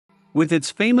With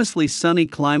its famously sunny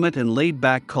climate and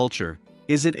laid-back culture,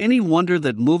 is it any wonder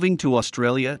that moving to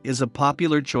Australia is a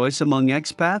popular choice among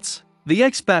expats? The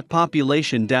expat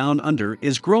population down under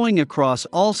is growing across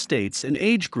all states and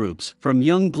age groups, from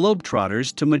young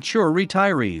globetrotters to mature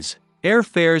retirees.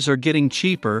 Airfares are getting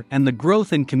cheaper, and the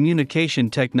growth in communication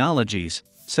technologies,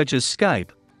 such as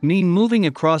Skype, mean moving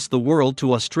across the world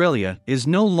to Australia is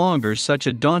no longer such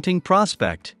a daunting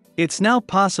prospect. It's now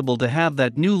possible to have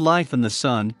that new life in the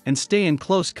sun and stay in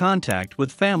close contact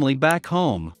with family back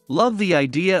home. Love the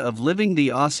idea of living the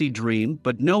Aussie dream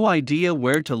but no idea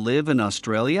where to live in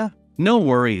Australia? No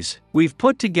worries, we've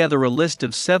put together a list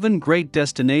of 7 great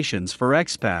destinations for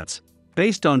expats,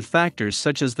 based on factors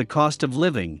such as the cost of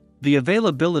living, the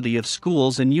availability of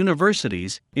schools and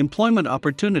universities, employment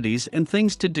opportunities and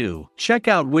things to do. Check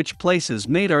out which places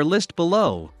made our list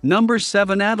below. Number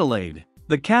 7. Adelaide.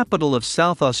 The capital of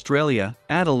South Australia,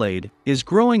 Adelaide, is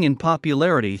growing in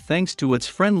popularity thanks to its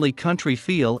friendly country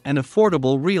feel and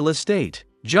affordable real estate.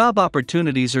 Job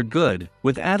opportunities are good,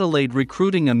 with Adelaide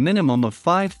recruiting a minimum of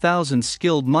 5,000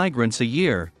 skilled migrants a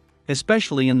year,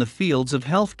 especially in the fields of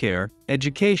healthcare,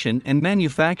 education and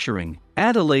manufacturing.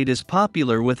 Adelaide is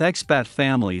popular with expat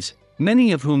families,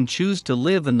 many of whom choose to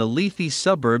live in the leafy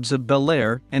suburbs of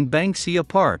Belair and Banksia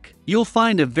Park. You'll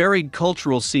find a varied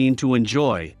cultural scene to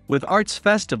enjoy, with arts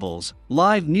festivals,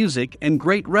 live music and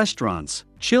great restaurants.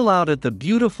 Chill out at the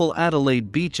beautiful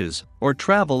Adelaide beaches, or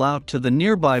travel out to the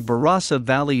nearby Barossa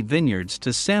Valley vineyards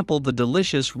to sample the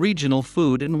delicious regional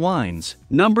food and wines.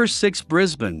 Number 6.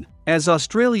 Brisbane. As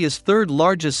Australia's third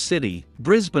largest city,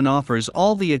 Brisbane offers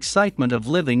all the excitement of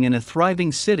living in a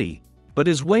thriving city, but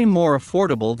is way more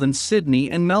affordable than Sydney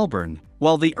and Melbourne.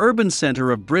 While the urban centre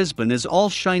of Brisbane is all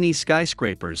shiny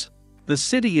skyscrapers, the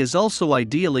city is also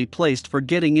ideally placed for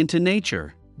getting into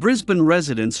nature. Brisbane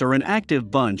residents are an active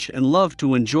bunch and love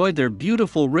to enjoy their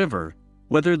beautiful river,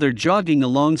 whether they're jogging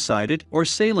alongside it or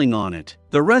sailing on it.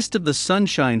 The rest of the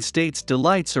Sunshine State's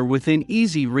delights are within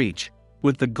easy reach,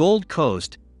 with the Gold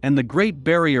Coast and the Great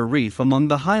Barrier Reef among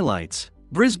the highlights.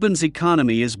 Brisbane's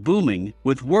economy is booming,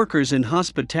 with workers in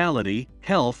hospitality,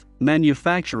 health,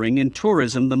 manufacturing and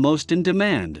tourism the most in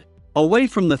demand. Away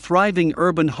from the thriving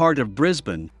urban heart of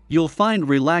Brisbane, you'll find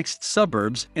relaxed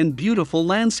suburbs and beautiful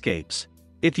landscapes.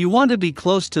 If you want to be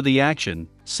close to the action,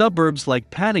 suburbs like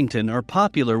Paddington are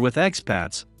popular with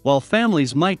expats, while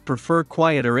families might prefer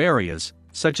quieter areas,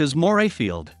 such as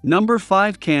Morayfield. Number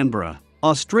 5. Canberra.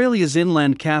 Australia's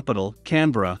inland capital,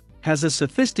 Canberra, has a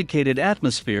sophisticated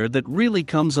atmosphere that really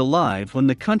comes alive when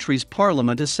the country's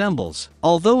parliament assembles.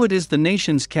 Although it is the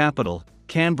nation's capital,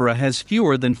 Canberra has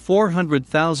fewer than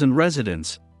 400,000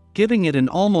 residents, giving it an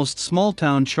almost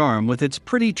small-town charm with its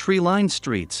pretty tree-lined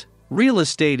streets. Real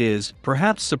estate is,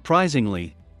 perhaps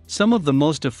surprisingly, some of the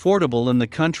most affordable in the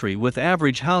country, with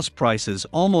average house prices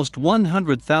almost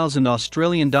 100,000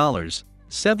 Australian dollars,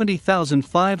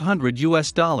 70,500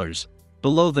 US dollars,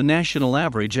 below the national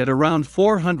average at around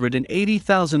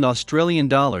 480,000 Australian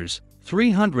dollars,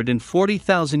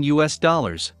 340,000 US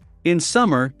dollars. In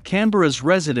summer, Canberra's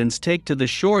residents take to the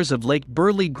shores of Lake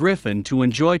Burley Griffin to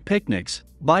enjoy picnics,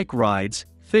 bike rides,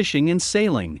 fishing and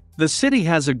sailing. The city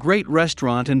has a great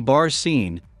restaurant and bar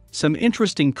scene, some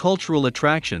interesting cultural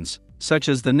attractions, such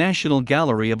as the National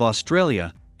Gallery of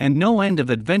Australia, and no end of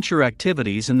adventure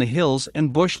activities in the hills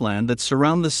and bushland that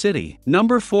surround the city.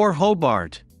 Number 4.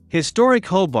 Hobart. Historic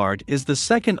Hobart is the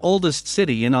second oldest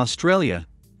city in Australia,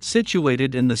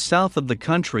 situated in the south of the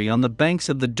country on the banks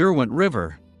of the Derwent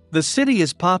River. The city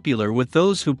is popular with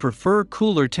those who prefer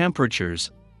cooler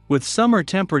temperatures, with summer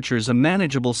temperatures a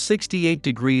manageable 68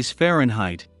 degrees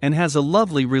Fahrenheit, and has a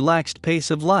lovely relaxed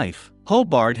pace of life.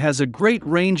 Hobart has a great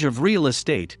range of real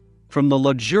estate, from the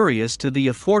luxurious to the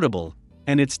affordable,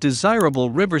 and its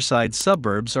desirable riverside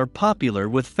suburbs are popular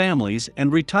with families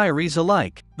and retirees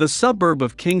alike. The suburb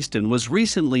of Kingston was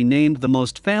recently named the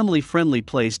most family-friendly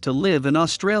place to live in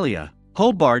Australia.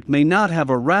 Hobart may not have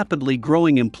a rapidly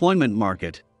growing employment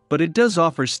market, but it does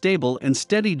offer stable and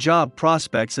steady job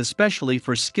prospects, especially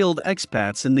for skilled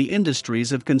expats in the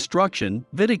industries of construction,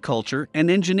 viticulture, and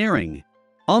engineering.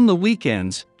 On the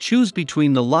weekends, choose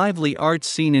between the lively arts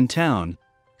scene in town,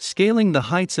 scaling the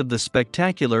heights of the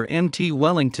spectacular Mt.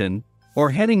 Wellington, or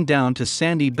heading down to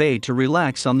Sandy Bay to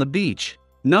relax on the beach.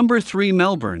 Number 3.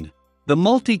 Melbourne. The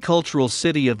multicultural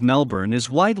city of Melbourne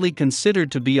is widely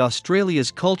considered to be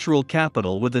Australia's cultural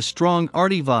capital, with a strong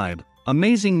arty vibe,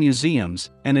 amazing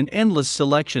museums, and an endless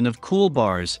selection of cool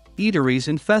bars, eateries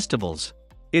and festivals.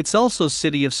 It's also a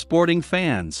city of sporting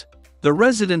fans. The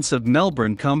residents of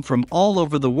Melbourne come from all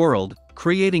over the world,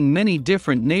 creating many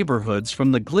different neighborhoods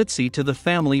from the glitzy to the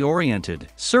family-oriented.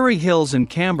 Surrey Hills and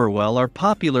Camberwell are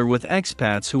popular with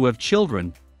expats who have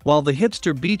children, while the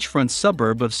hipster beachfront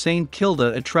suburb of St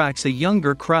Kilda attracts a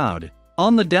younger crowd.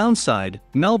 On the downside,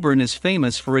 Melbourne is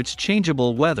famous for its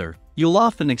changeable weather. You'll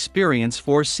often experience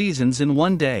 4 seasons in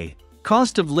one day.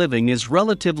 Cost of living is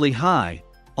relatively high,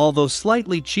 although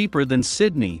slightly cheaper than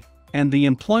Sydney, and the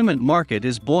employment market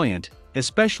is buoyant,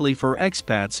 especially for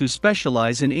expats who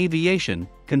specialize in aviation,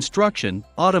 construction,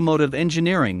 automotive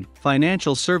engineering,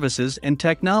 financial services and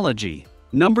technology.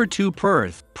 Number 2.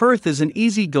 Perth. Perth is an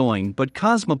easygoing but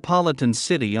cosmopolitan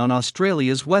city on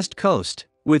Australia's west coast.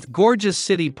 With gorgeous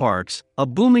city parks, a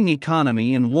booming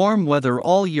economy and warm weather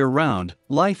all year round,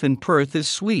 life in Perth is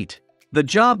sweet. The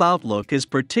job outlook is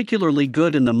particularly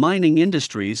good in the mining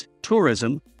industries,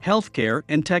 tourism, healthcare,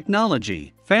 and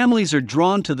technology. Families are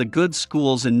drawn to the good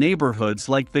schools in neighborhoods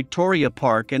like Victoria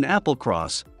Park and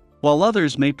Applecross, while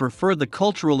others may prefer the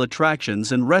cultural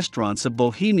attractions and restaurants of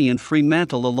Bohemian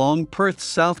Fremantle along Perth's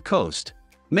south coast.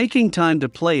 Making time to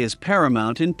play is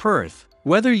paramount in Perth.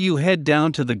 Whether you head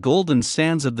down to the golden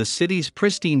sands of the city's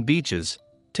pristine beaches,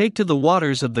 take to the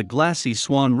waters of the glassy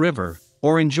Swan River,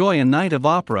 or enjoy a night of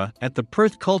opera at the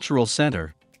Perth Cultural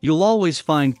Centre, you'll always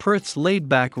find Perth's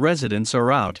laid-back residents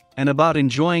are out and about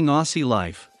enjoying Aussie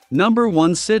life. Number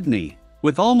 1. Sydney.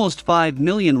 With almost 5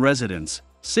 million residents,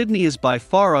 Sydney is by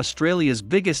far Australia's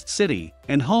biggest city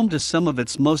and home to some of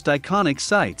its most iconic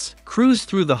sights. Cruise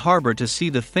through the harbour to see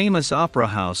the famous Opera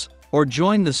House, or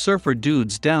join the surfer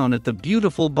dudes down at the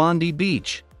beautiful Bondi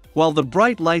Beach. While the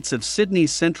bright lights of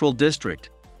Sydney's Central District,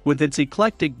 with its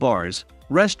eclectic bars,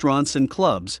 restaurants and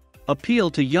clubs, appeal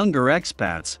to younger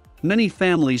expats, many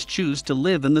families choose to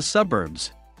live in the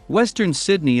suburbs. Western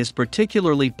Sydney is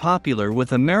particularly popular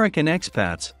with American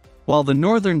expats, while the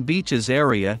Northern Beaches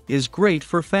area is great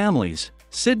for families.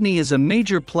 Sydney is a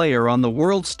major player on the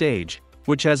world stage,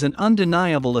 which has an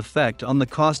undeniable effect on the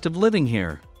cost of living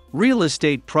here. Real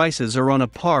estate prices are on a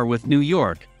par with New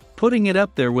York, putting it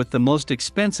up there with the most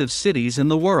expensive cities in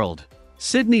the world.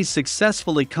 Sydney's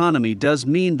successful economy does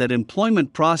mean that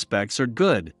employment prospects are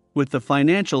good, with the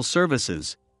financial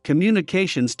services,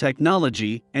 communications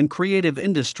technology, and creative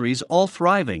industries all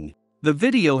thriving. The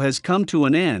video has come to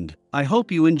an end. I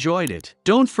hope you enjoyed it.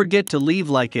 Don't forget to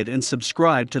like it and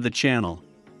subscribe to the channel.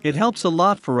 It helps a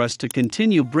lot for us to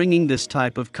continue bringing this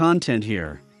type of content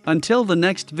here. Until the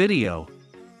next video.